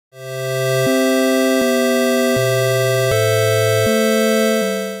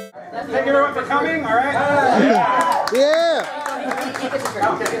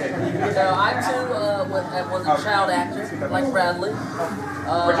So I too was a child actor, like Bradley.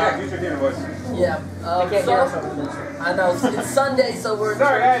 Jack, use your demon voice. Yeah. I know it's Sunday, so we're.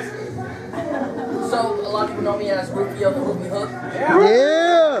 Sorry, guys. So a lot of people know me as Rufio the Movie Hook.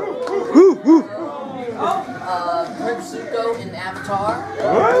 Yeah. Woo, woo. Prince Zuko in Avatar.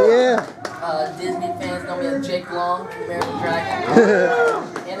 Yeah. Disney fans know me as Jake Long from American Dragon.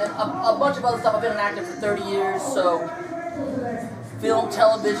 And then a bunch of other stuff. I've been an actor for 30 years, so film,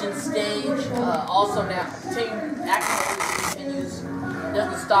 television, stage. Also now acting continues.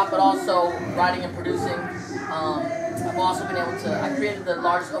 Doesn't stop, but also writing and producing. I've also been able to. I created the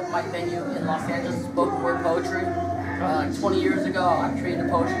largest open mic venue in Los Angeles, spoken word poetry. 20 years ago, I created a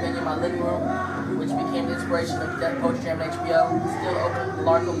poetry venue in my living room, which became the inspiration of Death Poetry Jam on HBO. Still open, the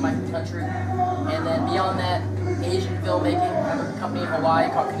largest open mic in the country. And then beyond that, Asian filmmaking. I have a company in Hawaii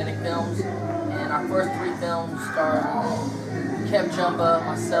called Kinetic Films, and our first 3 films starred Kev Jumba,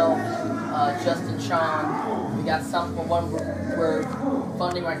 myself, Justin Sean. We got some for one we're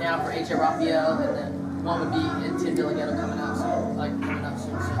funding right now for H.A. Raphael, and then one would be Tim Dilligetto coming out soon, coming up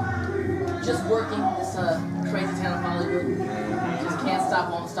soon. So just working this crazy town of Hollywood. Just can't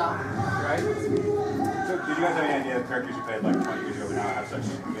stop, won't stop. Right? So did you guys have any idea of characters you played like 20 years ago now have such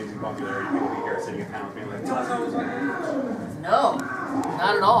amazing popularity? People be here sitting at panels being like, no,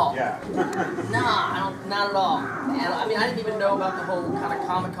 not at all. Yeah. Nah, not at all. And I mean, I didn't even know about the whole kind of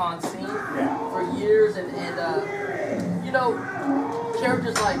Comic-Con scene for years, and you know,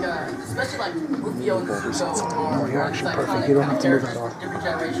 characters like, especially like Rufio and Zuko are actually perfect. iconic You don't have to move characters at all. for different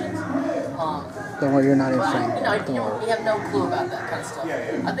generations. Don't worry, you're not in But, frame. you know, we have no clue about that kind of stuff.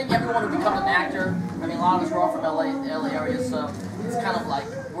 Yeah. I think everyone who becomes an actor, I mean, a lot of us are all from LA area, so it's kind of like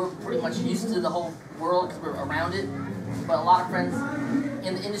we're pretty much used to the whole world because we're around it. But a lot of friends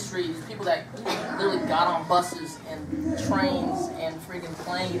in the industry, these people that literally got on buses and trains and freaking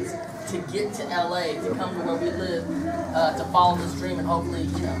planes to get to LA, to come to where we live, to follow this dream, and hopefully,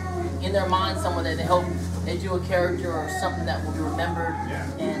 you know, in their mind somewhere they hope they do a character or something that will be remembered.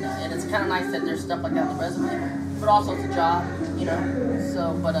 And it's kind of nice that there's stuff like that on the resume, but also it's a job, you know.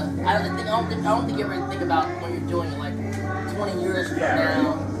 So, but I don't think you ever think about when you're doing it like 20 years from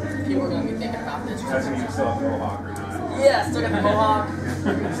now, people are going to be thinking about this. That's when you still have the mohawk. Yeah, still got the mohawk.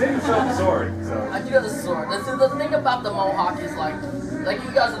 You say you still have the sword, so. I do have the sword. The thing about the mohawk is like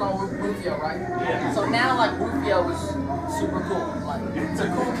you guys know Rufio, right? Yeah. So now like Rufio is super cool. Like it's a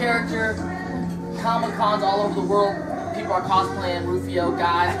cool character. Comic-Cons all over the world, people are cosplaying Rufio,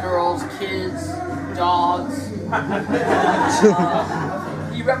 guys, girls, kids, dogs.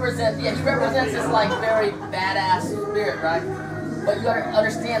 He represents this like very badass spirit, right? But you gotta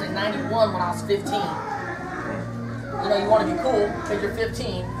understand in '91 when I was 15, you know, you want to be cool because you're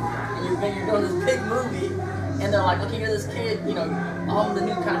 15 and you're doing this big movie, and they're like, look here, this kid, you know, I'm the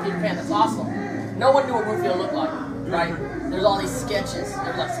new kind of Peter Pan. That's awesome. No one knew what Rufio looked like, right? There's all these sketches.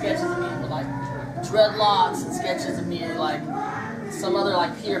 There's like sketches of me with like dreadlocks and sketches of me like some other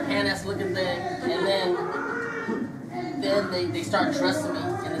like Peter Pan-esque looking thing, and then they start dressing me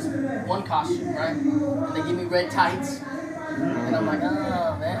in this one costume, right? And they give me red tights. And I'm like,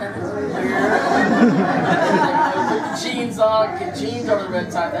 oh man, this is weird. Put the jeans on, get jeans over the red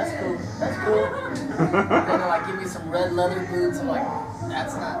tie. That's cool. That's cool. And they're like, give me some red leather boots. I'm like,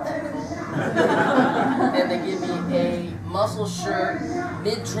 that's not that cool. And they give me a muscle shirt,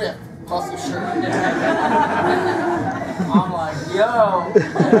 mid-drip muscle shirt. I'm like, yo,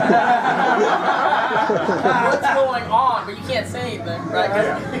 what's going on? But you can't say anything, right?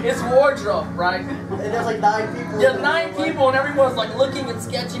 'Cause it's wardrobe, right? And there's like 9 people. There's 9 people, and everyone's like looking and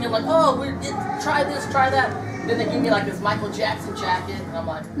sketching, and like, oh, try this, try that. Then they give me like this Michael Jackson jacket, and I'm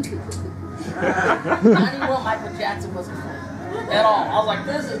like, I didn't want Michael Jackson wasn't cool at all. I was like,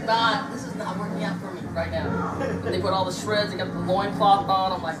 this is not working out for me right now. And they put all the shreds, they got the loincloth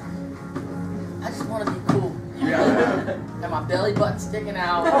on. I'm like, I just want to be cool. And my belly button sticking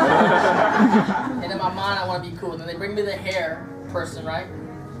out. And in my mind, I want to be cool. And then they bring me the hair person, right?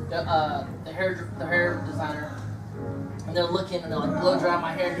 The hair designer. And they're looking and they're like blow drying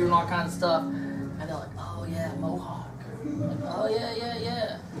my hair, doing all kinds of stuff. And they're like, oh yeah, mohawk. I'm like, oh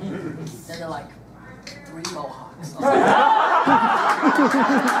yeah. Then they're like, 3 mohawks.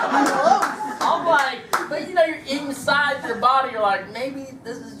 I'm like, but you know, you're inside your body. You're like, maybe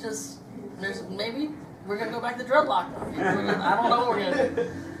this is just. Maybe we're gonna go back to dreadlock. I don't know what we're gonna do.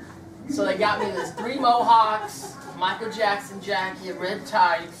 So they got me this 3 mohawks, Michael Jackson jacket, red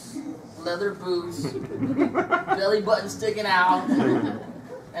tights, leather boots, belly button sticking out, and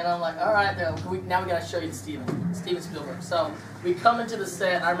I'm like, all right, now we gotta show you Steven Spielberg. So we come into the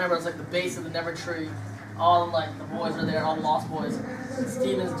set. I remember it was like the base of the Never Tree. All like the boys are there, all the Lost Boys.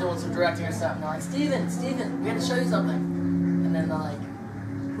 Steven's doing some directing or something. They're like, Steven, we have to show you something. And then they're like,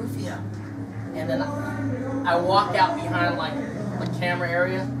 Rufio. And then I walk out behind like the camera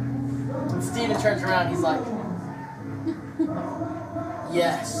area. And Steven turns around. He's like,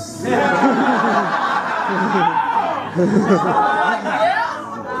 yes.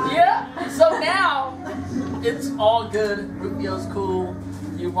 Yeah. So now it's all good. Rufio's cool.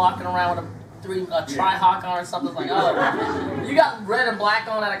 You're walking around with a tri-hawk on or something. It's like, oh, you got red and black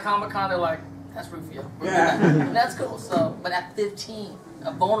on at a Comic-Con. They're like, that's Rufio. Yeah. And that's cool. So, but at 15,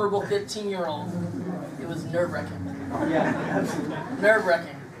 a vulnerable 15-year-old, it was nerve-wracking. Yeah, absolutely.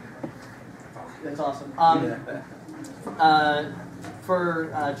 Nerve-wracking. That's awesome.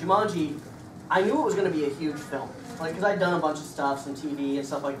 For Jumanji, I knew it was going to be a huge film, like because I'd done a bunch of stuff, some TV and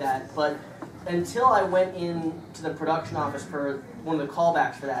stuff like that. But until I went into the production office for one of the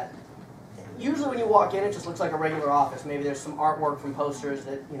callbacks for that, usually when you walk in, it just looks like a regular office. Maybe there's some artwork from posters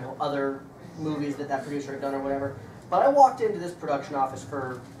that other movies that producer had done or whatever. But I walked into this production office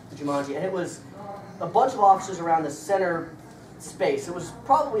for Jumanji, and it was a bunch of offices around the center space. It was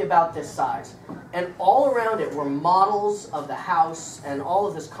probably about this size. And all around it were models of the house and all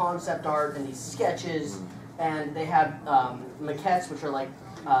of this concept art and these sketches. And they had maquettes, which are like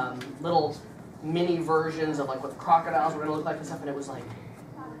little mini versions of like what the crocodiles were going to look like and stuff. And it was like,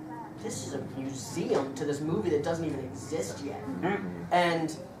 this is a museum to this movie that doesn't even exist yet.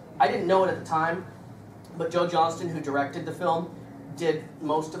 And I didn't know it at the time, but Joe Johnston, who directed the film, did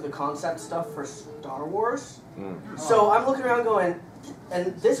most of the concept stuff for Star Wars. So I'm looking around going,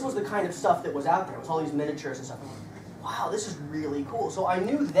 and this was the kind of stuff that was out there. It was all these miniatures and stuff. I'm like, wow, this is really cool. So I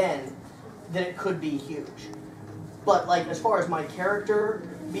knew then that it could be huge. But like as far as my character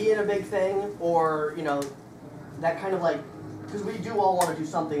being a big thing, or that kind of like, because we do all want to do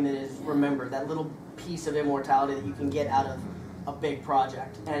something that is remembered, that little piece of immortality that you can get out of a big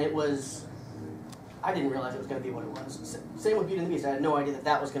project. And it was, I didn't realize it was going to be what it was. Same with Beauty and the Beast. I had no idea that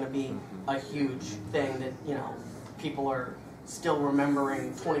that was going to be a huge thing that, people are still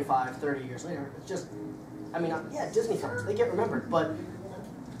remembering 25, 30 years later. It's just, I mean, yeah, Disney films, they get remembered, but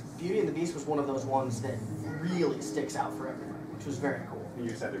Beauty and the Beast was one of those ones that really sticks out for everyone, which was very cool. You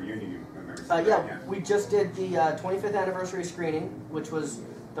just had the reunion, you remember? Yeah, we just did the 25th anniversary screening, which was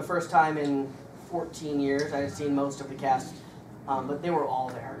the first time in 14 years. I had seen most of the cast, but they were all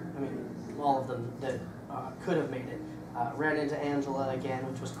there. I mean, all of them that could have made it. Ran into Angela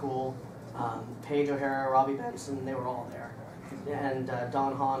again, which was cool. Paige O'Hara, Robbie Benson, they were all there. And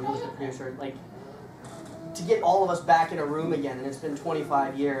Don Hahn, who was the producer. Like, to get all of us back in a room again, and it's been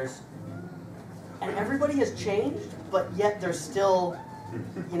 25 years, and everybody has changed, but yet there's still,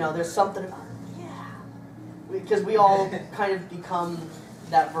 there's something about it. Yeah. Because we all kind of become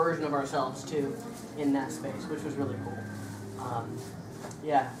that version of ourselves, too, in that space, which was really cool.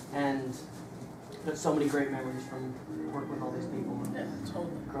 Yeah, and there's so many great memories from working with all these people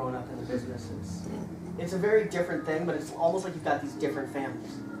and growing up in the business. It's a very different thing, but it's almost like you've got these different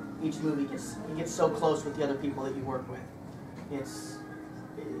families. Each movie you get so close with the other people that you work with. It's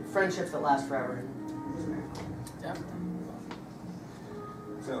friendships that last forever. Yeah.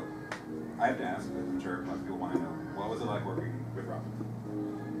 So, I have to ask, I'm sure most people want to know, what was it like working with Robin?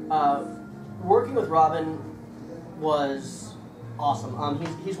 Working with Robin was awesome.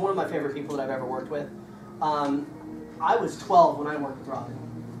 He's one of my favorite people that I've ever worked with. I was 12 when I worked with Robin,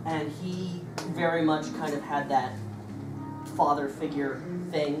 and he very much kind of had that father figure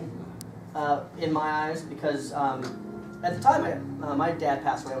thing in my eyes, because at the time my dad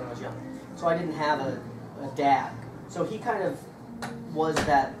passed away when I was young, so I didn't have a dad. So he kind of was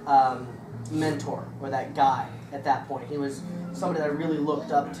that mentor, or that guy at that point. He was somebody that I really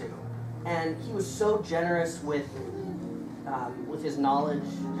looked up to, and he was so generous with his knowledge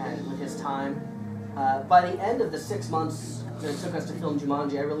and with his time. By the end of the 6 months that it took us to film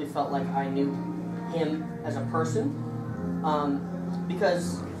Jumanji, I really felt like I knew him as a person,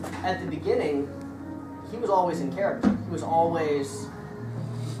 because at the beginning, he was always in character. He was always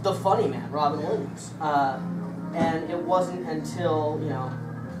the funny man, Robin Williams. And it wasn't until,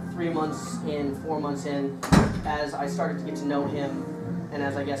 3 months in, 4 months in, as I started to get to know him, and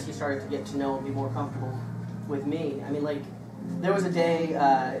as I guess he started to get to know and be more comfortable with me. I mean, like, there was a day,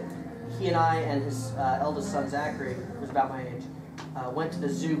 he and I and his eldest son, Zachary, who was about my age, went to the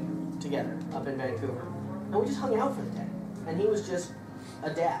zoo together up in Vancouver. And we just hung out for the day. And he was just a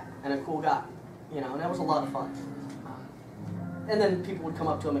dad and a cool guy, and that was a lot of fun. And then people would come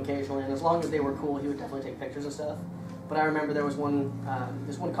up to him occasionally, and as long as they were cool, he would definitely take pictures and stuff. But I remember there was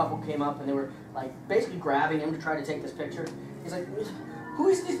this one couple came up, and they were like basically grabbing him to try to take this picture. He's like, who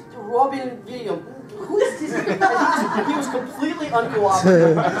is this Robin Williams? Who is this? He was completely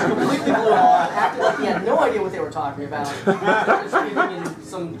uncooperative, completely blew off, acted like he had no idea what they were talking about. Just speaking in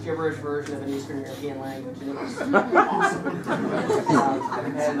some gibberish version of an Eastern European language, and it was awesome.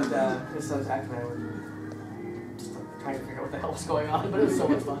 And his son Zach and I were just trying to figure out what the hell was going on, but it was so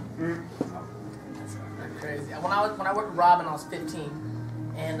much fun. That's crazy. When I worked with Robin, I was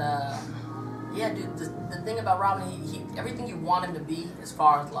 15, and yeah, dude, the thing about Robin, he everything you want him to be, as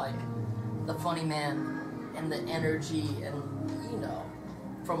far as like the funny man and the energy, and you know,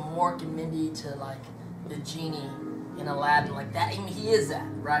 from Mork and Mindy to like the genie in Aladdin, like that. I mean, he is that,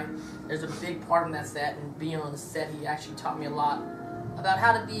 right? There's a big part of him that's that, and being on the set, he actually taught me a lot about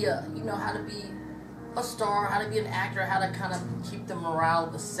how to be a, you know, how to be a star, how to be an actor, how to kind of keep the morale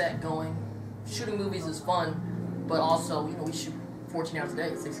of the set going. Shooting movies is fun, but also, you know, we shoot 14 hours a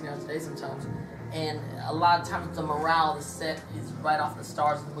day, 16 hours a day sometimes, and a lot of times the morale of the set is right off the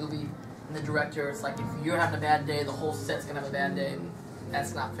stars of the movie and the director. It's like if you're having a bad day, the whole set's gonna have a bad day, and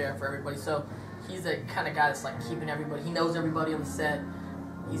that's not fair for everybody. So he's the kind of guy that's like keeping everybody, he knows everybody on the set,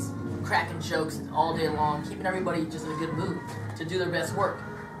 he's cracking jokes all day long, keeping everybody just in a good mood to do their best work.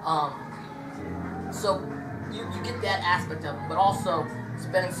 So you get that aspect of him, but also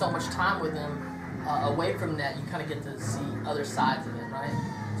spending so much time with him, away from that, you kind of get to see other sides of him, right?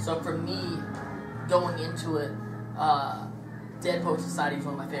 So for me, going into it, Dead Poet Society is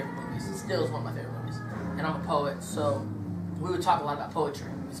one of my favorite movies. It still is one of my favorite movies. And I'm a poet, so we would talk a lot about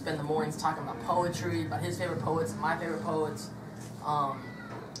poetry. We spend the mornings talking about poetry, about his favorite poets, my favorite poets.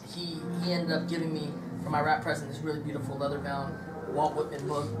 He ended up giving me, for my rap present, this really beautiful leather-bound Walt Whitman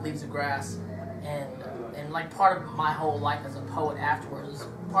book, Leaves of Grass. And like part of my whole life as a poet afterwards is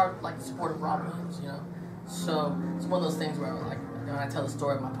part of like the support of Robin Williams, you know. So it's one of those things where like, when I tell the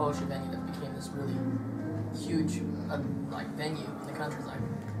story of my poetry venue that became this really huge like venue in the country, like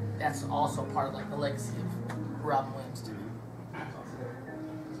that's also part of like the legacy of Robin Williams to me.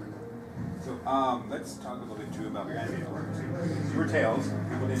 So let's talk a little bit too about your animated work. You were Tails.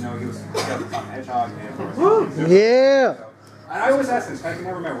 People didn't know he was Sonic the Hedgehog, and of course. Yeah. And I always ask this, I can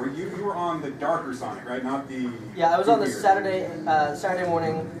never remember. You were on the darker Sonic, right? Not the. Yeah, I was on the Saturday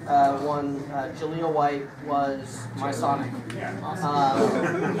morning one. Jaleel White was my Sonic. Yeah.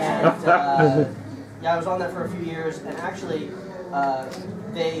 Yeah, I was on that for a few years, and actually,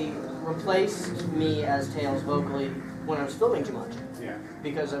 they replaced me as Tails vocally when I was filming Jumanji. Yeah.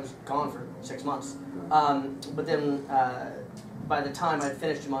 Because I was gone for 6 months. But then, by the time I'd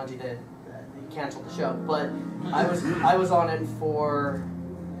finished Jumanji, they canceled the show. But I was on it for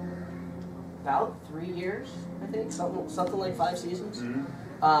about 3 years, I think, something like 5 seasons.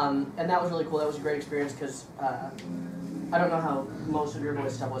 Mm-hmm. And that was really cool. That was a great experience because I don't know how most of your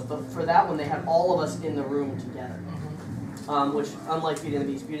voice stuff was, but for that one they had all of us in the room together. Which, unlike Beauty and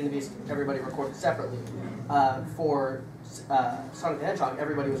the Beast, everybody recorded separately. For Sonic the Hedgehog,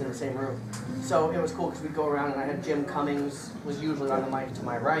 everybody was in the same room. So it was cool because we'd go around, and I had Jim Cummings was usually on the mic to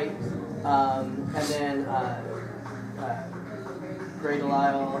my right, and then Gray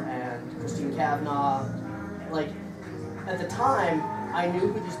Delisle and Christine Cavanaugh. Like, at the time, I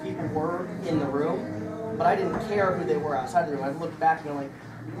knew who these people were in the room, but I didn't care who they were outside the room. I'd look back and I'm like,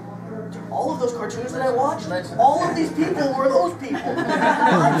 all of those cartoons that I watched, all of these people were those people.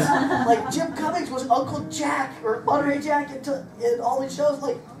 Like, Jim Cummings was Uncle Jack, or Monterey Jack, in all these shows,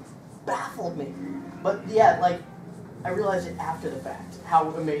 like, baffled me. But yeah, like, I realized it after the fact, how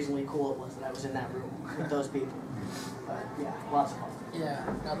amazingly cool it was that I was in that room with those people. But yeah, lots of fun. Yeah,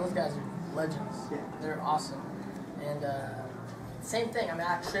 no, those guys are legends. Yeah. They're awesome. And same thing, I mean,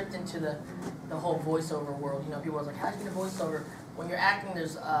 I tripped into the whole voiceover world. You know, people are like, how do you get a voiceover? When you're acting,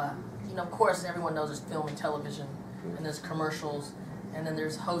 there's, you know, of course, everyone knows there's film and television, and there's commercials, and then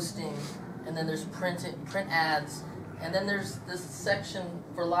there's hosting, and then there's print ads, and then there's this section,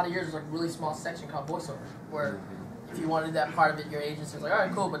 for a lot of years, there's like a really small section called voiceover, where if you want to do that part of it, your agency is like, all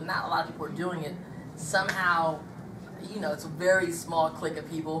right, cool, but not a lot of people are doing it. Somehow, you know, it's a very small clique of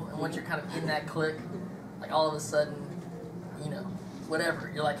people, and once you're kind of in that clique, like all of a sudden, you know, whatever,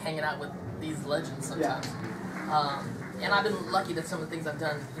 you're like hanging out with these legends sometimes. Yeah. And I've been lucky that some of the things I've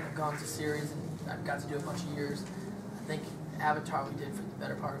done, you know, gone to series, and I've got to do a bunch of years. I think Avatar we did for the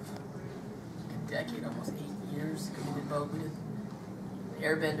better part of a decade, almost 8 years. We did both. We did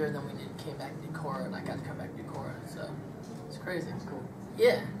Airbender, and then we came back and did Korra, and I got to come back and do Korra. So it's crazy. It's cool.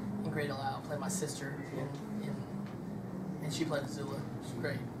 Yeah. And Great Delisle played my sister, and she played Azula. She's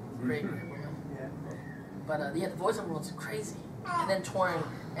great. Great woman. Yeah. But yeah, the voiceover world's crazy. And then touring,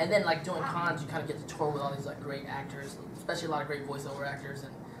 and then like doing cons, you kind of get to tour with all these like great actors, especially a lot of great voiceover actors,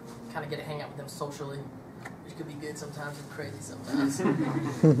 and kind of get to hang out with them socially. which could be good sometimes and crazy sometimes.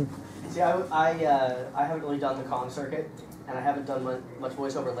 See, I haven't really done the con circuit, and I haven't done much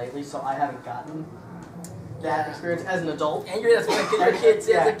voiceover lately, so I haven't gotten that experience as an adult. And you're a kid.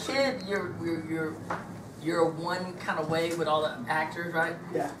 See, as a kid, you're one kind of way with all the actors, right?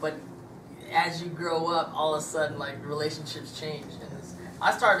 Yeah. But as you grow up, all of a sudden, like, relationships change. And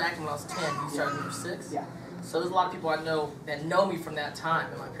I started acting when I was 10. You started when you were 6? Yeah. So there's a lot of people I know that know me from that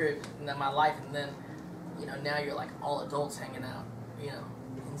time in my period, in my life, and then, you know, now you're like all adults hanging out, you know,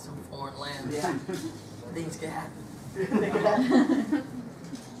 in some foreign land. Yeah. Things can happen.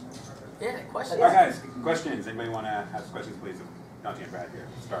 Yeah, questions? All right, guys, questions. Anybody want to ask questions, please? Dante and Brad here.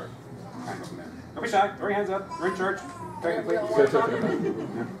 Start. Kind of go from there. Don't be shy. Throw your hands up. We're in church. Technically.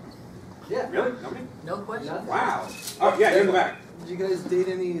 Yeah. Really? Nobody? No questions? Wow. Oh, yeah, you're in the back. Did you guys date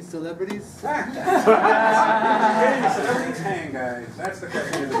any celebrities? Celebrities hang, guys. That's the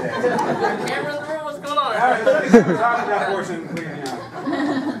question of the day. Camera in the room, what's going on? All right, let's get talking that portion clearing out.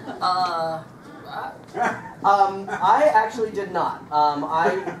 I actually did not.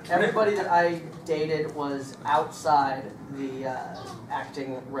 Everybody that I dated was outside the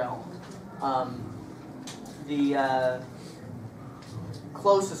acting realm. The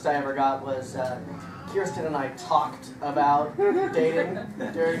closest I ever got was Kirsten and I talked about dating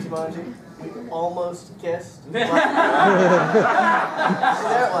during Jumanji. We almost kissed. But, there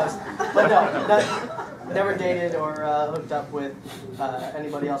it was. But no, never dated or hooked up with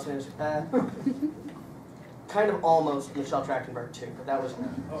anybody else in his. Kind of almost Michelle Trachtenberg too, but that was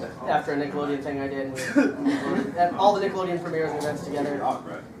after a Nickelodeon thing I did. And all the Nickelodeon premieres and events together.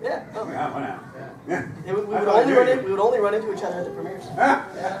 Yeah. Oh. Yeah, one out. Yeah. We would only run into each other at the premieres.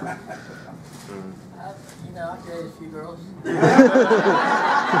 You know, I've dated a few girls.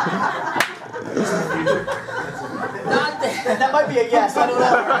 That might be a yes. I don't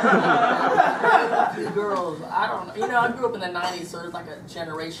know. A few girls. I don't know. You know, I grew up in the '90s, so there's like a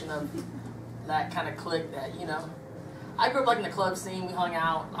generation of that kind of clique that, you know. I grew up like in the club scene. We hung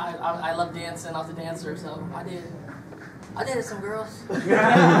out. I love dancing. I was a dancer, so I dated some girls. You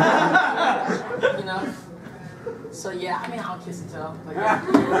know. So yeah, I mean, I'll kiss and tell. Like, yeah.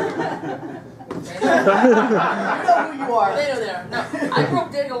 You know who you are. They know there. No, I grew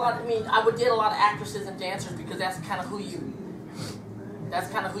up dating a lot. I mean, I would date a lot of actresses and dancers because that's kind of who you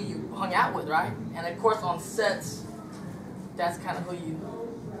hung out with, right? And of course, on sets, that's kind of who you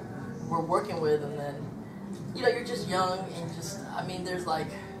were working with. And then, you know, you're just young and just, I mean, there's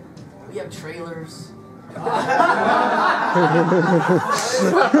like, we have trailers. It's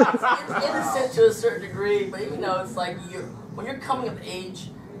innocent to a certain degree, but you know, it's like when you're coming of age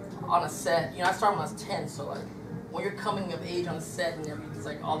on a set. You know, I started when I was 10, so like when you're coming of age on a set and everything, it's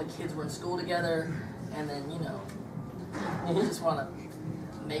like all the kids were in school together, and then you know, you just want to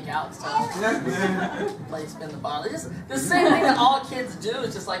make out and stuff, play spin the bottle. It's just the same thing that all kids do.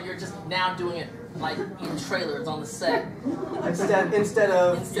 It's just like you're just now doing it like in trailers on the set instead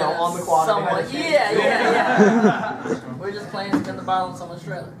of you know, on the quad. Yeah. We're just playing spin the bottle on someone's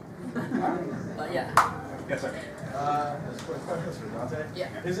trailer. But yeah. Yes, sir. That's a quick question for Dante.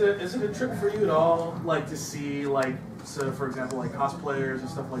 Yeah. Is it a trip for you at all, like to see like, so for example, like cosplayers and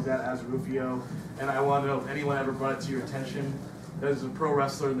stuff like that as Rufio? And I want to know if anyone ever brought it to your attention. There's a pro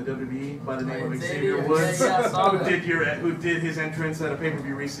wrestler in the WWE by the name of Xavier Woods, who did his entrance at a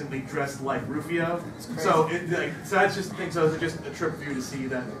pay-per-view recently dressed like Rufio. So that's just the thing. So is it just a trip for you to see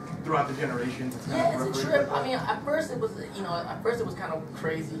that throughout the generations? Yeah, it's a trip. I mean, at first it was kind of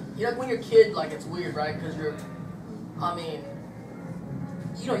crazy. You know, when you're a kid, like it's weird, right? Because I mean,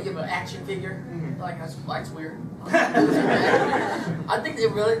 you know, you have an action figure. Like that's weird. I think they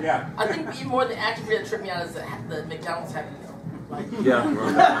really. Yeah. I think even more than the action figure that tripped me out is the McDonald's Happy Meal. Like, yeah.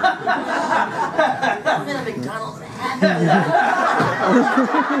 I'm in a McDonald's Happy Meal.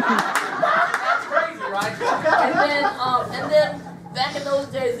 That's crazy, right? And then back in those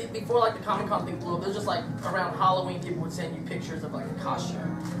days, before like the Comic-Con thing blew up, it was just like around Halloween, people would send you pictures of like a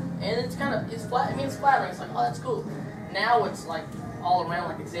costume, and it's flattering. It's like, oh, that's cool. Now it's like all around,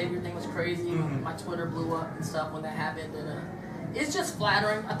 like the Xavier thing was crazy. My Twitter blew up and stuff when that happened, and it's just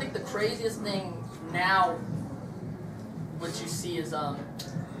flattering. I think the craziest thing now, what you see is,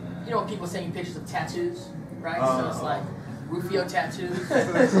 you know, people sending pictures of tattoos, right? So it's like Rufio tattoos.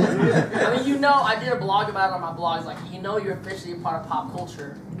 I mean, you know, I did a blog about it on my blog. It's like, you know, you're officially a part of pop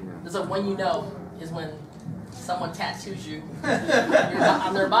culture. It's like when you know is when someone tattoos you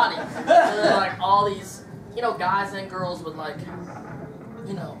on their body. So they're like all these, you know, guys and girls with like,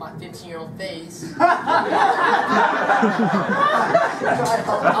 you know, my 15-year-old face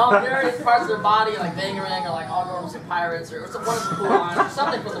on various parts of their body, like Bangarang or like All Girls and Pirates or some wonderful cool line or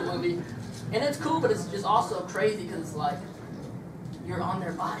something from the movie. And it's cool, but it's just also crazy because it's like you're on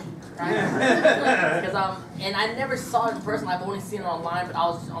their body, right? Because and I never saw it in person. I've only seen it online. But I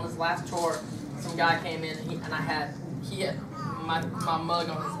was on this last tour. Some guy came in and he had my mug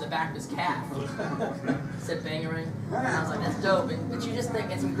on the back of his calf. It said Bangarang. And I was like, that's dope. But you just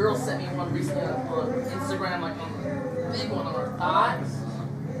think, and some girls sent me one recently on Instagram, like on a big one on her thighs.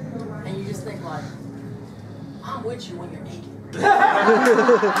 And you just think like, I'm with you when you're naked.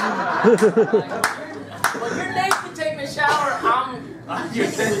 When you're naked taking a shower, I'm with you.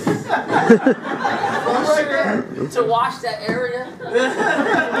 To wash that area,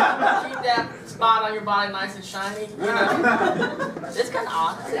 keep that spot on your body nice and shiny. You know, it's kind of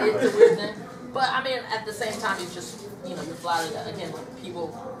odd. It's a weird thing, but I mean, at the same time, it's just you're flattered. Again, like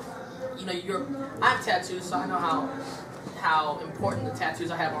people, I have tattoos, so I know how important the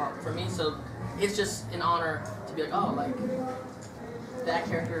tattoos I have are for me. So it's just an honor to be like, oh, like that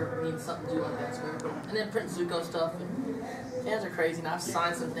character means something to you like that. So very cool. And then print Zuko stuff. And fans are crazy. And I've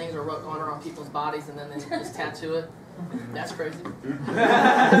signed some things or wrote honor on people's bodies, and then they just tattoo it. That's crazy.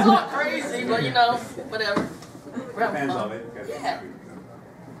 It's not crazy, but whatever. We're having Fans fun. love it. Yeah.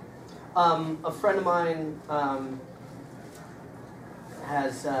 A friend of mine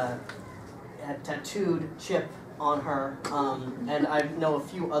has had tattooed Chip on her, and I know a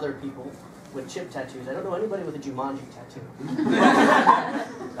few other people with Chip tattoos. I don't know anybody with a Jumanji tattoo.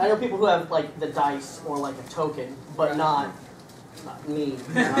 I know people who have like the dice or like a token, but not me.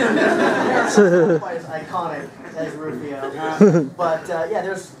 Not quite as iconic as Rufio. But yeah,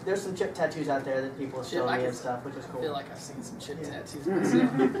 there's some Chip tattoos out there that people have shown me and stuff, which is cool. I feel like I've seen some Chip tattoos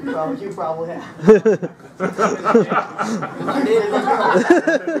myself. You probably have.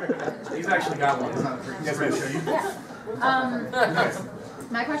 He's actually got one. It's not a trick. He's going to show you.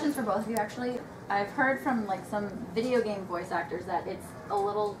 My question's for both of you, actually. I've heard from like some video game voice actors that it's a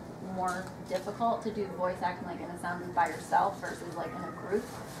little more difficult to do voice acting like in a sound by yourself versus like in a group.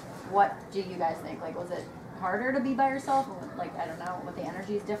 What do you guys think? Like, was it harder to be by yourself? Or, like, I don't know, what the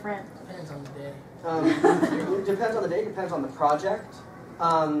energy is different? Depends on the day. It depends on the day, depends on the project.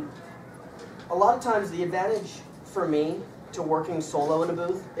 A lot of times the advantage for me to working solo in a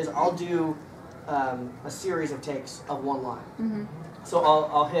booth is I'll do a series of takes of one line. Mm-hmm. So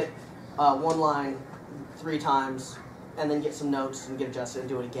I'll hit one line 3 times and then get some notes and get adjusted and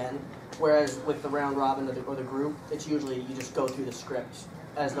do it again. Whereas with the round robin or the group, it's usually you just go through the script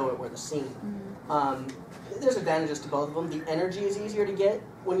as though it were the scene. Mm-hmm. There's advantages to both of them. The energy is easier to get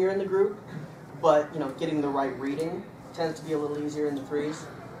when you're in the group, but getting the right reading tends to be a little easier in the threes.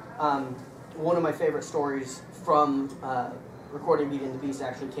 One of my favorite stories from recording Beauty and the Beast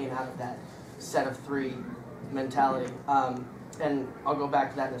actually came out of that set of 3 mentality. And I'll go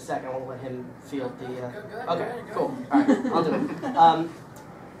back to that in a second. I won't let him field the... Okay, cool. All right, I'll do it.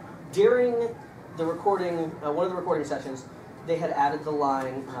 During the recording, one of the recording sessions, they had added the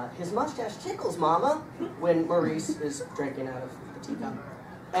line, "His mustache tickles, Mama," when Maurice is drinking out of the teacup.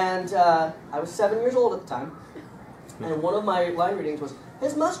 And I was 7 years old at the time, and one of my line readings was,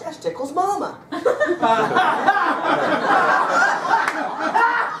 "His mustache tickles, Mama."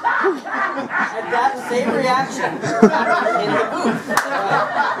 And that same reaction in the booth.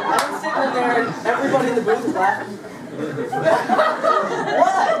 I'm sitting there, and everybody in the booth is laughing.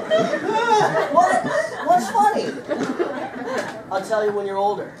 What? What's funny? I'll tell you when you're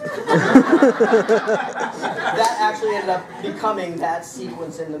older. That actually ended up becoming that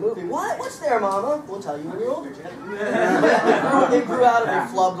sequence in the movie. What's there, Mama? We'll tell you when you're older, Chip. They grew out of a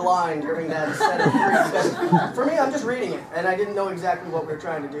flubbed line during that set of 3. Because for me, I'm just reading it, and I didn't know exactly what we were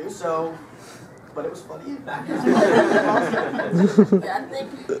trying to do, so... But it was funny. Yeah, I think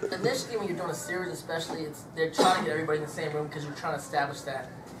initially when you're doing a series especially, they're trying to get everybody in the same room because you're trying to establish that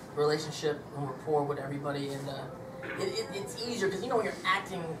relationship and rapport with everybody, and it's easier because when you're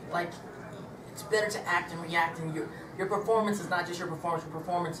acting, like, it's better to act and react, and your performance is not just your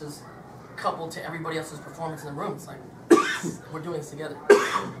performance is coupled to everybody else's performance in the room. It's like, we're doing this together.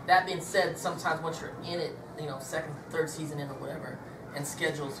 That being said, sometimes once you're in it, second, third season in or whatever, and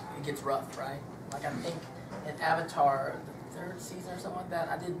schedules, it gets rough, right? Like, I think in Avatar, the 3rd season or something like that,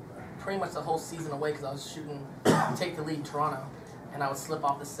 I did pretty much the whole season away because I was shooting Take the Lead in Toronto, and I would slip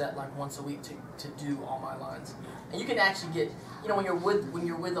off the set like once a week to do all my lines. And you can actually get, when you're with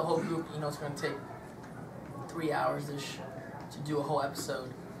the whole group, it's going to take 3 hours-ish to do a whole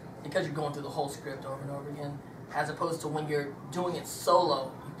episode because you're going through the whole script over and over again, as opposed to when you're doing it solo,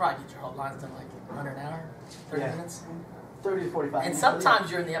 you probably get your whole lines done like under an hour, 30 minutes. 30 to 45 And sometimes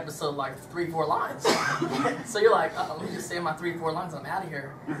you're in the episode like 3-4 lines. So you're like, let me just say my 3-4 lines, I'm out of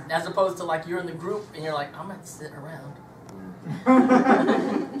here. As opposed to like you're in the group and you're like, I'm not sitting around.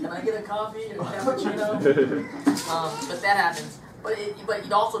 Can I get a coffee or cappuccino. But that happens. But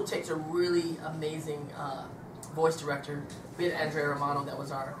it also takes a really amazing voice director. We had Andrea Romano that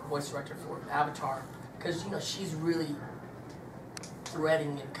was our voice director for Avatar, because she's really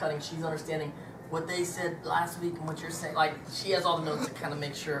threading and cutting. She's understanding what they said last week and what you're saying. Like, she has all the notes to kind of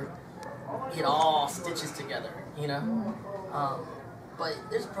make sure it all stitches together, but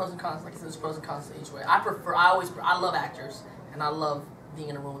there's pros and cons. Like I said, there's pros and cons to each way. I love actors, and I love being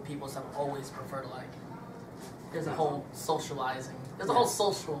in a room with people, so I always prefer to, like, there's a whole socializing, there's a whole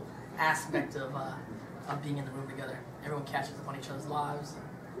social aspect of being in the room together. Everyone catches up on each other's lives,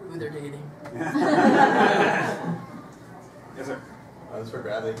 who they're dating. Yes, sir. This is for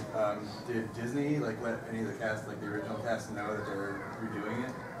Bradley. Did Disney let any of the cast, the original cast, know that they were redoing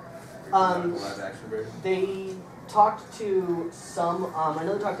it? Live action version? They talked to some. I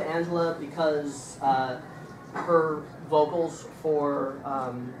know they talked to Angela because her vocals for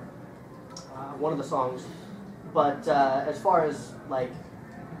one of the songs. But as far as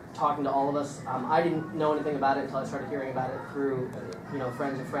talking to all of us, I didn't know anything about it until I started hearing about it through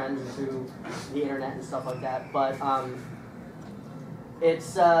friends of friends and through the internet and stuff like that. But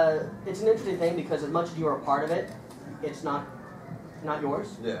it's an interesting thing because as much as you are a part of it, it's not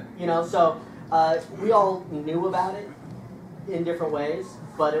yours. Yeah. So we all knew about it in different ways,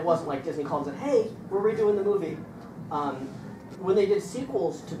 but it wasn't like Disney called and said, "Hey, we're redoing the movie." When they did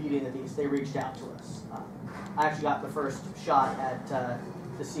sequels to Beauty and the Beast, they reached out to us. I actually got the first shot at the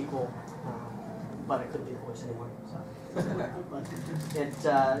sequel, but I couldn't do the voice anymore. So. But it,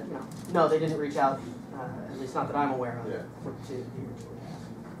 no, they didn't reach out. At least not that I'm aware of. Yeah. To the original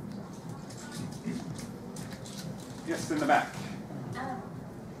cast. Yes, in the back.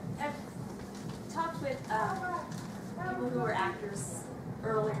 I've talked with people who were actors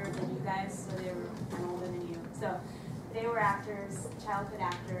earlier than you guys, so they were older than you. So they were actors, childhood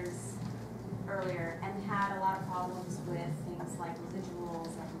actors earlier, and had a lot of problems with things like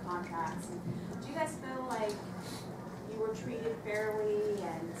residuals and contracts. And do you guys feel like you were treated fairly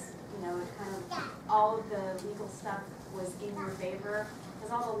and kind of all of the legal stuff was in your favor?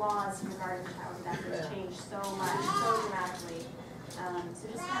 Because all the laws regarding childhood actors changed so much, so dramatically. So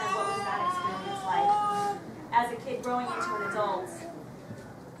just kind of what was that experience like as a kid growing into an adult?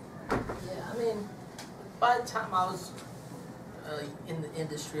 Yeah, I mean, by the time I was in the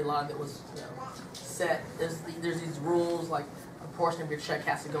industry, a lot of it was set. There's these rules, like a portion of your check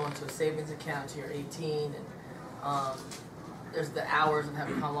has to go into a savings account until you're 18, and there's the hours of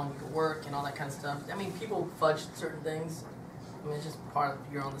how long you can work and all that kind of stuff. I mean, people fudge certain things. I mean, it's just part of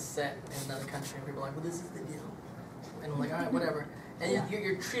you're on the set in another country, and people are like, well, this is the deal. And I'm like, all right, whatever. And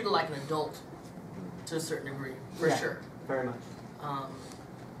you're treated like an adult to a certain degree, for sure. Very much.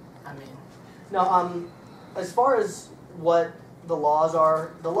 I mean, no. As far as what the laws are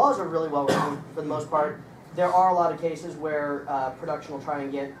really well written for the most part. There are a lot of cases where production will try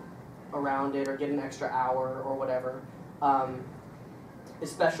and get around it or get an extra hour or whatever.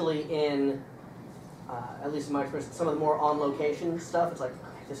 Especially in, at least in my experience, some of the more on-location stuff. It's like,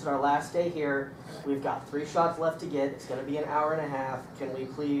 okay, this is our last day here. We've got 3 shots left to get. It's going to be an hour and a half. Can we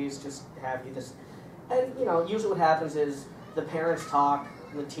please just have you this? And, usually what happens is the parents talk,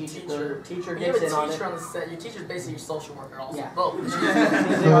 the teacher gets in on it. You have a teacher on the set. Your teacher's basically your social worker also. Yeah. Both.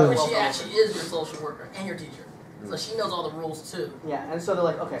 But she actually is your social worker and your teacher. So she knows all the rules too. Yeah, and so they're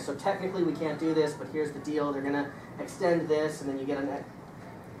like, okay, so technically we can't do this, but here's the deal. They're going to extend this, and then you get a...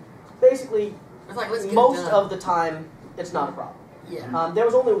 Basically, it's like, let's get most it done. of the time, it's not a problem. Yeah. There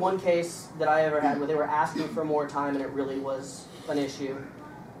was only one case that I ever had where they were asking for more time, and it really was an issue.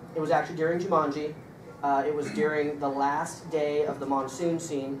 It was actually during Jumanji. It was during the last day of the monsoon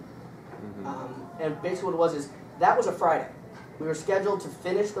scene. And basically what it was is, that was a Friday. We were scheduled to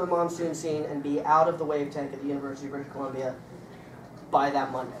finish the monsoon scene and be out of the wave tank at the University of British Columbia by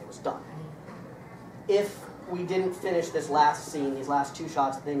that Monday. It was done. If we didn't finish this last scene, these last 2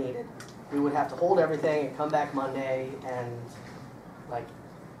 shots that they needed, we would have to hold everything and come back Monday, and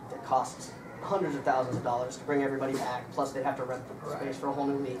it costs hundreds of thousands of dollars to bring everybody back, plus they'd have to rent the space for a whole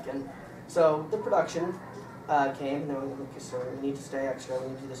new week. And so the production came, and they were like, okay, so we need to stay extra, we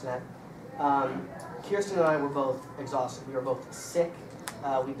need to do this and that. Kirsten and I were both exhausted. We were both sick.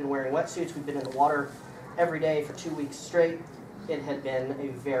 We've been wearing wetsuits. We've been in the water every day for 2 weeks straight. It had been a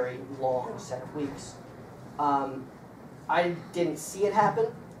very long set of weeks. I didn't see it happen,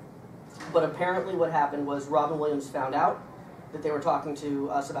 but apparently what happened was Robin Williams found out that they were talking to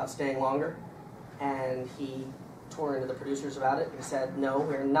us about staying longer, and he tore into the producers about it and said, no,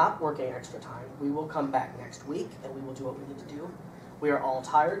 we're not working extra time. We will come back next week, and we will do what we need to do. We are all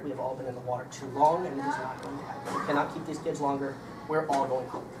tired. We have all been in the water too long, and it is not going to happen. We cannot keep these kids longer. We're all going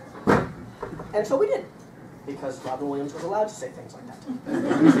home. And so we did, because Robin Williams was allowed to say things like that.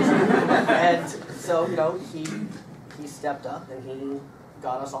 And so, you know, he stepped up and he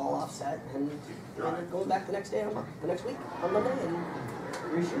got us all offset, and we ended up going back the next week on Monday and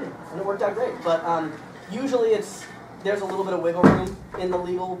reshooting, and it worked out great. But usually there's a little bit of wiggle room in the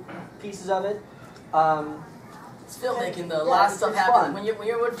legal pieces of it. It's filmmaking though. A lot of stuff happens when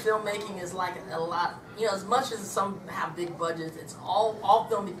you're with filmmaking. Is like a lot. You know, as much as some have big budgets, it's all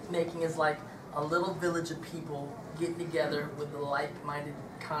filmmaking is like a little village of people getting together with a like-minded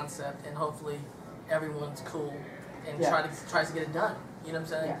concept, and hopefully everyone's cool and tries to get it done. You know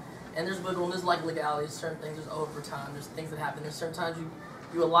what I'm saying? Yeah. And there's wiggle room, there's like legalities, certain things, there's overtime, there's things that happen. There's certain times you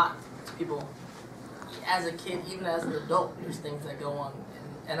do a lot to people. As a kid, even as an adult, there's things that go on.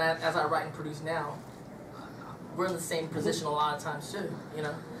 And as I write and produce now, we're in the same position a lot of times too, you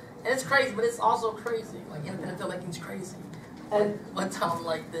know? And it's crazy, but it's also crazy. Like, independent filmmaking's crazy. And one time,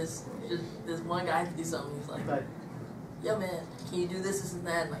 like, this one guy had to do something, he's like, yo man, can you do this and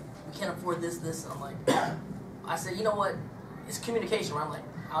that? And like, we can't afford this. And I'm like, I said, you know what? It's communication where I'm like,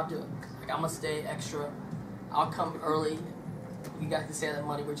 I'll do it. Like, I'm gonna stay extra. I'll come early. You guys can save that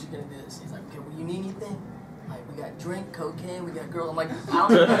money. We're just gonna do this. He's like, okay, well, you need anything? Like, we got drink, cocaine, we got girls. I'm like, I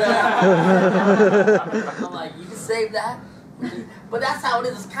don't need that. I'm like, you can save that. But that's how it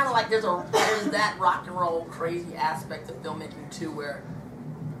is. It's kind of like there's that rock and roll crazy aspect of filmmaking too, where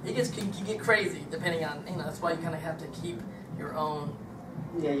it can get crazy depending on, you know. That's why you kind of have to keep your own.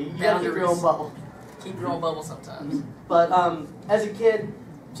 Yeah, you gotta keep your own bubble. Keep your own bubble sometimes. But as a kid,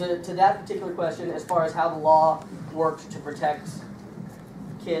 to that particular question, as far as how the law works to protect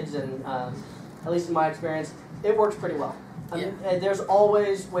kids, and at least in my experience, it works pretty well. I mean, there's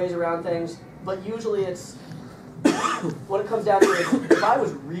always ways around things, but usually it's what it comes down to is if I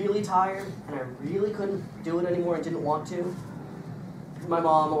was really tired and I really couldn't do it anymore and didn't want to, my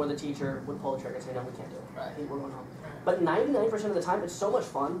mom or the teacher would pull the trigger and say, no, we can't do it. Right. We're going home. But 99% of the time, it's so much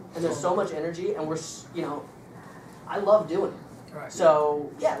fun, and there's so much energy, and I love doing it. Right.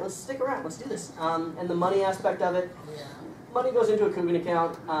 So, yeah, let's stick around. Let's do this. And the money aspect of it, money goes into a Coogan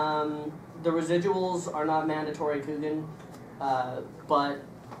account. The residuals are not mandatory Coogan, but,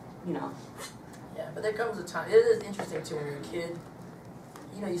 you know. Yeah, but there comes a time. It is interesting, too, when you're a kid.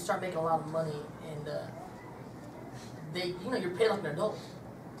 You know, you start making a lot of money, and you're paid like an adult.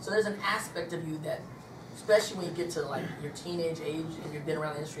 So there's an aspect of you that, especially when you get to like your teenage age and you've been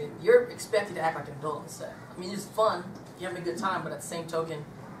around the industry, you're expected to act like an adult on set. I mean, it's fun, you're having a good time, but at the same token,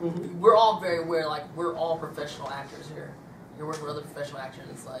 we're all very aware, like, we're all professional actors here. You're working with other professional actors.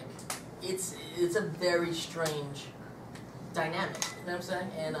 It's like, it's a very strange dynamic, you know what I'm saying?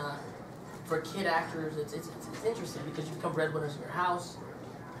 And for kid actors, it's interesting because you become breadwinners in your house.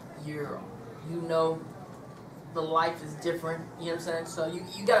 You know the life is different, you know what I'm saying? So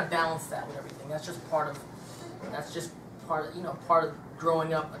you gotta balance that with everything. That's just part of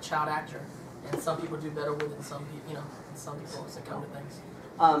growing up a child actor. And some people do better with it, and some people succumb to things.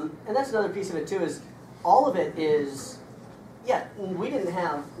 And that's another piece of it too, is all of it is, we didn't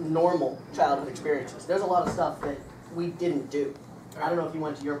have normal childhood experiences. There's a lot of stuff that we didn't do. I don't know if you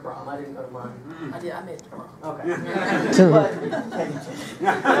went to your prom. I didn't go to mine. I did. I made it to prom. Okay.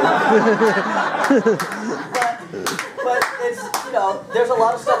 but it's, there's a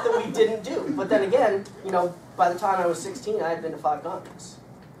lot of stuff that we didn't do. But then again, by the time I was 16, I had been to 5 continents.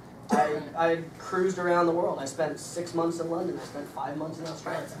 I cruised around the world. I spent 6 months in London. I spent 5 months in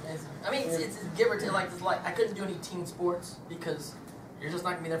Australia. That's amazing. I mean, it's give or take. Like I couldn't do any team sports because you're just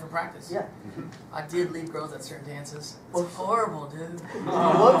not gonna be there for practice. Yeah. I did leave girls at certain dances. It's horrible, dude.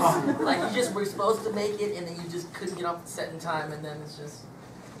 Like you just were supposed to make it, and then you just couldn't get off the set in time, and then it's just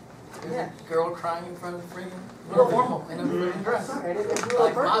there's a girl crying in front of the friggin' normal in a friggin' dress.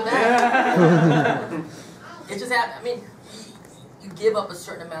 Like my bad. It just happened. I mean, you give up a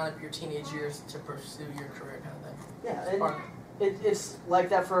certain amount of your teenage years to pursue your career, kind of thing. Yeah, it's like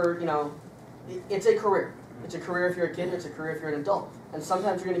that for it's a career. It's a career if you're a kid, and it's a career if you're an adult. And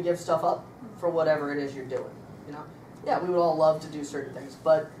sometimes you're going to give stuff up for whatever it is you're doing. Yeah, we would all love to do certain things,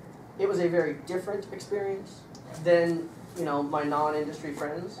 but it was a very different experience than my non-industry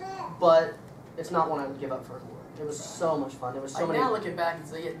friends. But it's not one I would give up for a reward. It was so much fun. There was so many. Now looking back and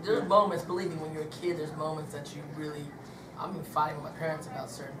say, there's moments. Believe me, when you're a kid, there's moments that you really. I've been fighting with my parents about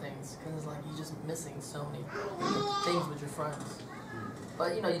certain things because it's like you're just missing so many things with your friends.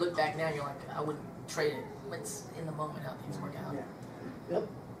 But you look back now, you're like, I wouldn't trade it. It's in the moment how things work out. Yeah. Yep.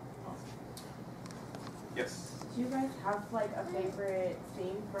 Yes. Do you guys have like a favorite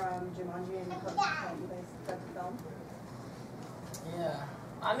scene from Jumanji and Hook that you guys got to film? Yeah.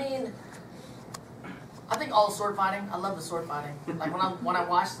 I mean, I think all sword fighting. I love the sword fighting. Like when I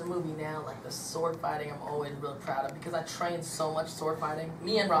watch the movie now, like the sword fighting, I'm always real proud of because I trained so much sword fighting.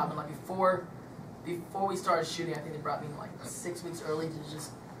 Me and Robin, like before we started shooting, I think they brought me like 6 weeks early to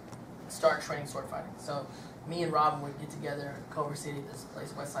just start training sword fighting. So me and Robin would get together in Culver City, this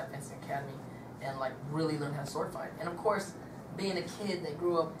place, Westside Fencing Academy, and like really learn how to sword fight. And of course, being a kid that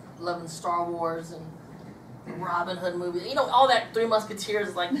grew up loving Star Wars and Robin Hood movie, you know, all that Three Musketeers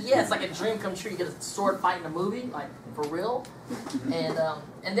is like, yeah, it's like a dream come true. You get a sword fight in a movie, like for real. And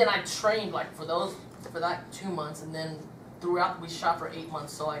then I trained like for that 2 months, and then throughout we shot for 8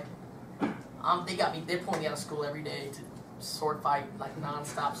 months. So like, they pulled me out of school every day to sword fight like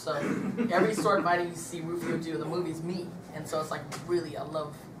nonstop. So every sword fighting you see Rufio do in the movie is me, and so it's like really I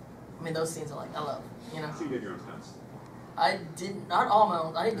love. I mean, those scenes are like I love, you know. So you did your own stunts. I did not all my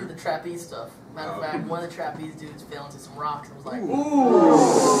own. I didn't do the trapeze stuff. Matter of fact, one of the trapeze dudes fell into some rocks and was like,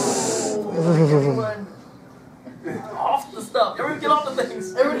 "Ooh!" Like, everyone off the stuff. Everyone get off the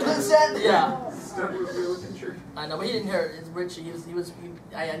things. Everyone to the set. Yeah. Stunt was real picture. I know, but he didn't hurt. It's Richie.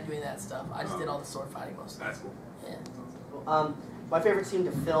 I ain't doing that stuff. I just did all the sword fighting mostly. That's cool. Yeah. My favorite scene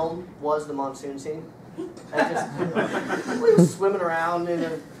to film was the monsoon scene. We were swimming around in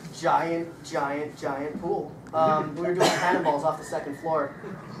a giant pool. We were doing cannonballs off the second floor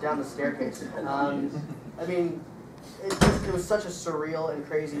down the staircase. I mean, it was such a surreal and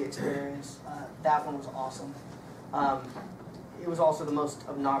crazy experience. That one was awesome. It was also the most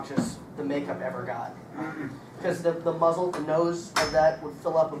obnoxious the makeup ever got. Because the muzzle, the nose of that would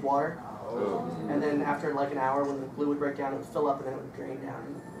fill up with water. And then after like an hour when the glue would break down, it would fill up and then it would drain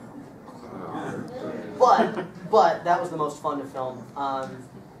down. But that was the most fun to film.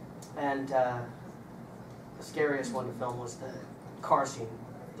 And the scariest one to film was the car scene.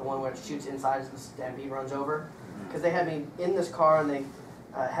 The one where it shoots inside as the stampede runs over. Because they had me in this car and they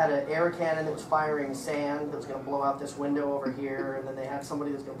had an air cannon that was firing sand that was going to blow out this window over here. And then they had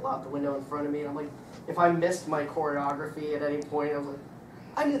somebody that was going to blow out the window in front of me. And I'm like, if I missed my choreography at any point, I was like,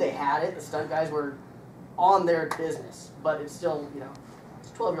 I knew they had it. The stunt guys were on their business. But it's still, you know, it's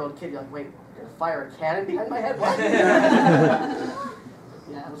a 12-year-old kid. You're like, wait, you're going to fire a cannon behind my head? What?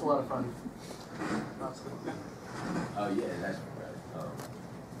 Yeah, it was a lot of fun. Oh yeah, that's right.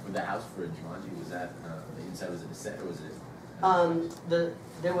 For the house for Jumanji, was that the inside? Was it a set or was it?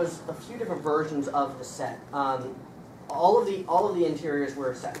 There was a few different versions of the set. All of the interiors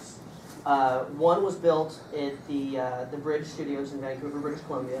were sets. One was built at the Bridge Studios in Vancouver, British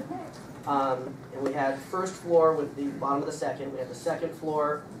Columbia, and we had first floor with the bottom of the second. We had the second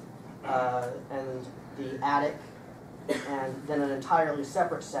floor and the attic, and then an entirely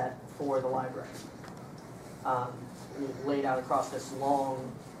separate set for the library. Laid out across this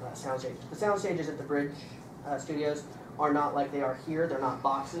long soundstage. The sound stages at the Bridge Studios are not like they are here. They're not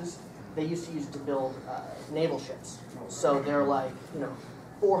boxes. They used to use it to build naval ships. So they're like,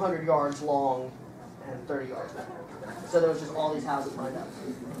 400 yards long and 30 yards wide. So there was just all these houses lined up.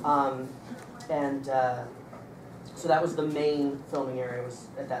 So that was the main filming area, was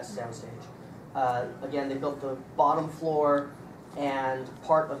at that soundstage. Again, they built the bottom floor and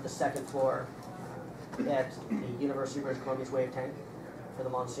part of the second floor at the University of British Columbia's wave tank for the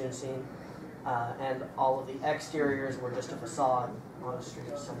monsoon scene. And all of the exteriors were just a facade on a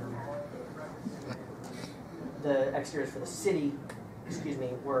street somewhere. The exteriors for the city,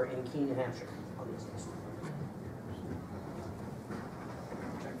 were in Keene, New Hampshire on these days.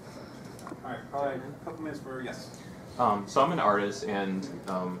 All right, probably a couple minutes for yes. So I'm an artist, and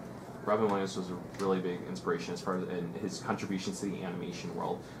Robin Williams was a really big inspiration as far as in his contributions to the animation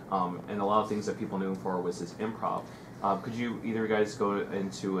world. And a lot of things that people knew him for was his improv. Could you either guys go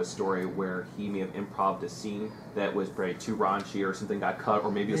into a story where he may have improv'd a scene that was probably too raunchy or something got cut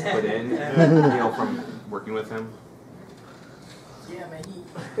or maybe was put in, from working with him? Yeah, man,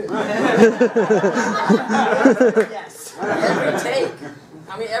 Yes. Every take.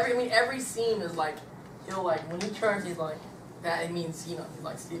 Every scene is like, he'll like, when he turns, he's like, that it means, he's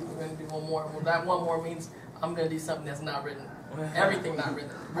like, Steve, we're going to do one more. Well, that one more means I'm going to do something that's not written. Everything not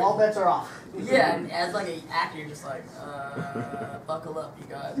written. All bets are off. Yeah, and as like an actor, you're just like, buckle up, you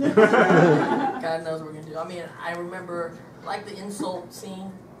guys. God knows what we're going to do. I remember, like, the insult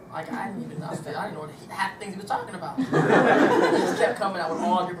scene. Like, I didn't know what half the things he was talking about. He just kept coming out with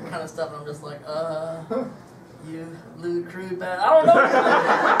all different kind of stuff, and I'm just like, you lewd, crude, bad. I don't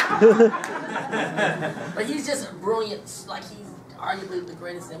know. But he's just brilliant. Like, he's arguably the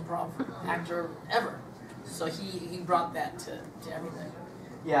greatest improv actor ever. So he brought that to everything.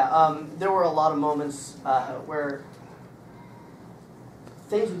 Yeah, there were a lot of moments where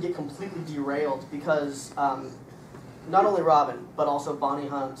things would get completely derailed because not only Robin, but also Bonnie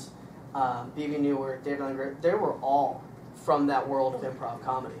Hunt B.B. Newirth, David Langer, they were all from that world of improv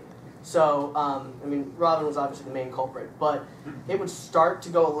comedy. So, I mean, Robin was obviously the main culprit, but it would start to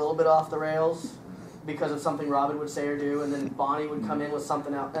go a little bit off the rails because of something Robin would say or do, and then Bonnie would come in with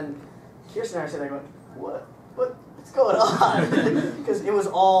something else, and Kirsten and I sitting there going, what's going on? Because it was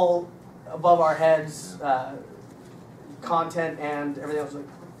all above our heads, content and everything else. Like,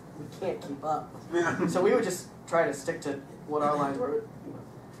 we can't keep up. So we would just try to stick to what our lines were.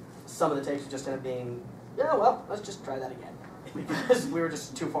 Some of the takes would just end up being, yeah, well, let's just try that again. Because we were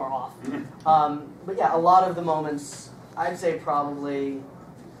just too far off. But yeah, a lot of the moments, I'd say probably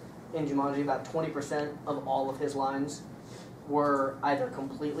in Jumanji, about 20% of all of his lines were either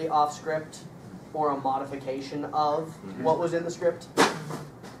completely off script or a modification of what was in the script.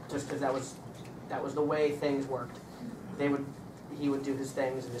 Just because that was the way things worked. He would do his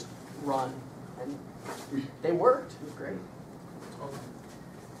things and just run, and they worked. It was great.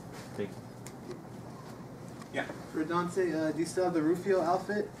 Thank you. Yeah. For Dante, do you still have the Rufio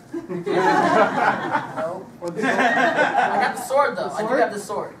outfit? No. I got the sword though. I do have the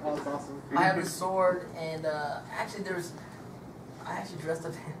sword. Oh, that's awesome. I have the sword, and actually I actually dressed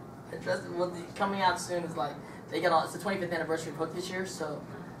up. Well, coming out soon is like they got all. It's the 25th anniversary of Hook this year, so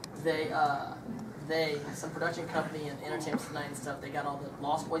they some production company and Entertainment Tonight and stuff. They got all the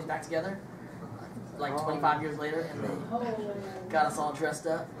Lost Boys back together, like 25 years later, and they got us all dressed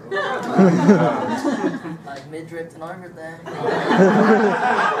up, like midriff and everything.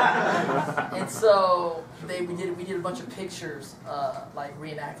 And so we did a bunch of pictures, like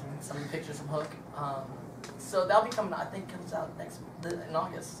reenacting some of the pictures from Hook. So that'll be coming. I think comes out in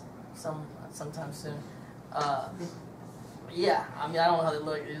August, sometime soon. Yeah, I mean I don't know how they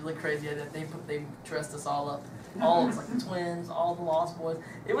look. They look crazy. They dressed us all up. All of us, like the twins, all the Lost Boys.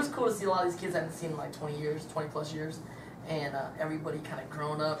 It was cool to see a lot of these kids I hadn't seen in like 20 plus years, and everybody kind of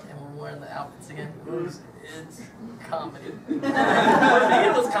grown up and we're wearing the outfits again. It's comedy.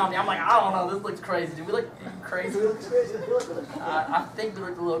 It was comedy. I'm like, I don't know, this looks crazy. Do we look crazy? I think we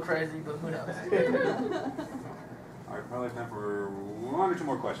look a little crazy, but who knows? All right, probably time for one or two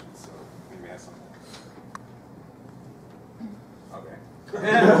more questions. So maybe have some. Okay.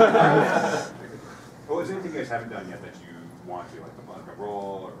 Well, is there anything you guys haven't done yet that you want to, like a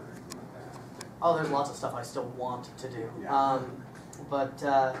role or anything like that? Oh, there's lots of stuff I still want to do. Yeah. But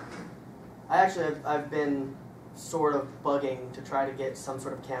I've been sort of bugging to try to get some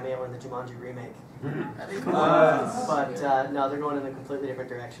sort of cameo in the Jumanji remake. But no, they're going in a completely different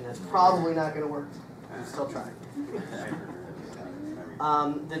direction. It's probably not going to work. I'm still trying.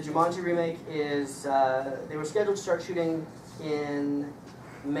 The Jumanji remake is, they were scheduled to start shooting in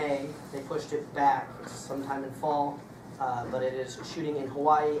May. They pushed it back sometime in fall, but it is shooting in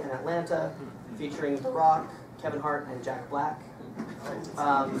Hawaii and Atlanta, featuring The Rock, Kevin Hart, and Jack Black.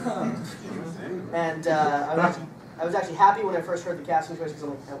 And I was actually happy when I first heard the casting choice because I'm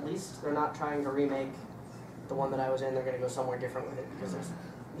like, at least they're not trying to remake the one that I was in. They're going to go somewhere different with it because there's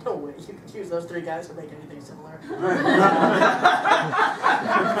no way you could use those three guys to make anything similar.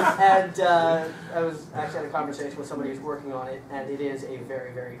 And I was actually had a conversation with somebody who's working on it, and it is a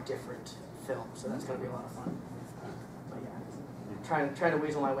very, very different film, so that's going to be a lot of fun. But yeah, trying to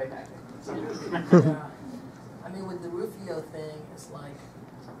weasel my way back there. Yeah. I mean, with the Rufio thing, it's like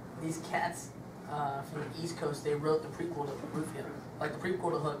these cats from the East Coast, they wrote the prequel to Rufio, like the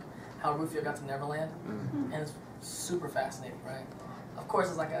prequel to Hook, how Rufio got to Neverland, and it's super fascinating, right? Of course,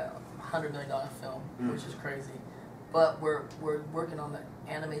 it's like a $100 million film, which is crazy. But we're working on the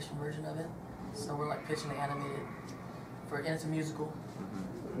animation version of it, so we're like pitching the animated and it's a musical.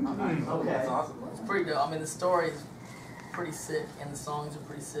 Okay, that's awesome. It's pretty good. I mean, the story is pretty sick, and the songs are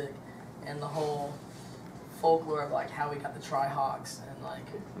pretty sick, and the whole folklore of like how we got the Tri-Hawks and like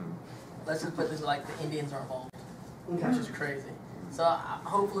let's just put this like the Indians are involved, which is crazy. So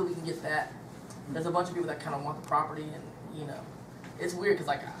hopefully we can get that. There's a bunch of people that kind of want the property, and you know. It's weird because,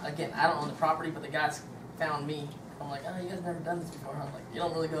 like, again, I don't own the property, but the guys found me. I'm like, oh, you guys never done this before. I'm like, you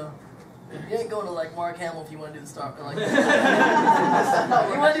don't really go. You ain't going to like Mark Hamill if you want to do the stuff. Like,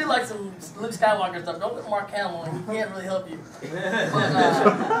 you want to do like some Luke Skywalker stuff. Don't go to Mark Hamill. He can't really help you. But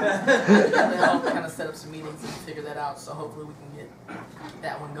they help kind of set up some meetings and figure that out. So hopefully we can get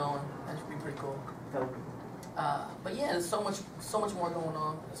that one going. That should be pretty cool. But yeah, there's so much more going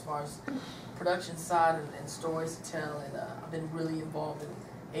on as far as production side and stories to tell, and I've been really involved in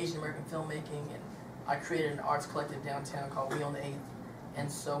Asian American filmmaking, and I created an arts collective downtown called We Own the 8th,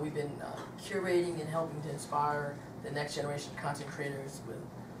 and so we've been curating and helping to inspire the next generation of content creators with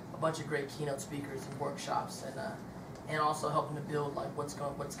a bunch of great keynote speakers and workshops, and also helping to build like what's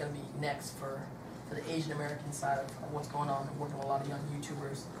going to be next for the Asian American side of what's going on, and working with a lot of young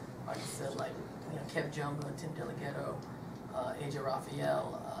YouTubers like I said, like Kevin Jungle and Tim Delgado, AJ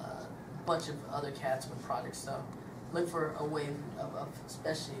Raphael, a bunch of other cats with projects. So look for a wave of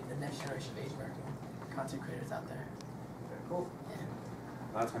especially the next generation of Asian American content creators out there. Okay, cool. Yeah.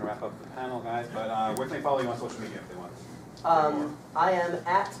 Well, that's going to wrap up the panel, guys. But where can they follow you on social media if they want? I am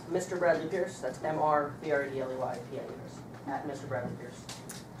at Mr. Bradley Pierce. That's MrBradleyPierce. At Mr. Bradley Pierce.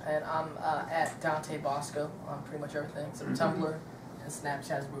 And I'm at Dante Basco on pretty much everything. So Tumblr and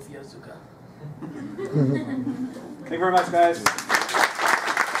Snapchat is Rufio Zuka. Thank you very much, guys.